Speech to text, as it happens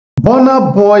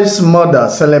Burna Boy's mother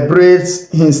celebrates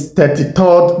his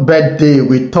 33rd birthday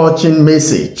with touching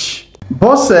message.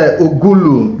 Bose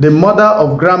Ogulu, the mother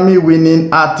of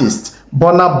Grammy-winning artist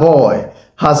Burna Boy,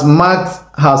 has marked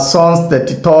her son's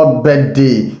 33rd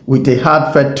birthday with a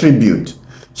heartfelt tribute.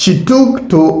 She took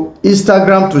to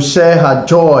Instagram to share her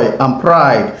joy and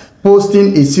pride,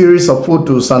 posting a series of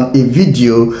photos and a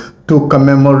video to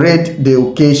commemorate the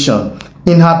occasion.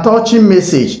 In her touching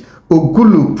message,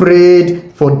 Ogulu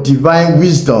prayed for divine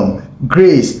wisdom,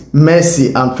 grace,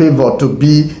 mercy, and favor to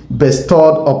be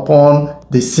bestowed upon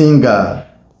the singer.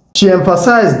 She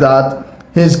emphasized that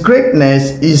his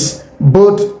greatness is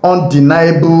both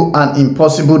undeniable and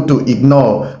impossible to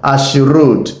ignore, as she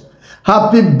wrote,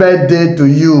 "Happy birthday to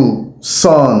you,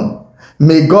 son.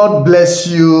 May God bless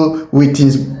you with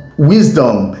his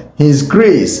wisdom, his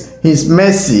grace, his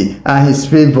mercy, and his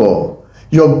favor.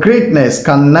 Your greatness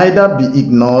can neither be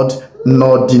ignored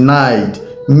nor denied.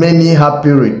 Many happy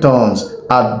returns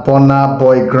at Burna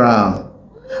Boy Gram."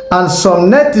 And some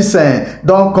netizens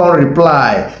don't come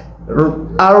reply.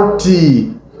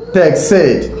 RT text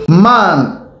said,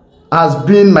 "Man has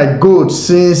been my goat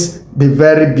since the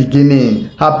very beginning.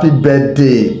 Happy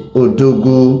birthday,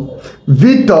 Odogu."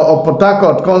 Victor of Port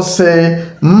Harcourt can say,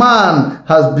 "Man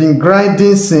has been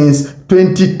grinding since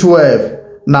 2012.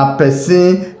 Na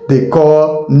person they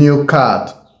call new card."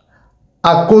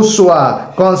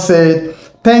 Akosua can say,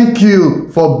 "Thank you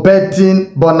for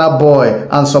betting Burna Boy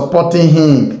and supporting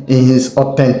him in his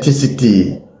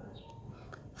authenticity."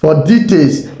 For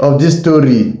details of this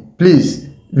story, please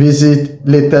visit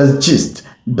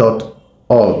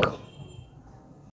latestgist.org.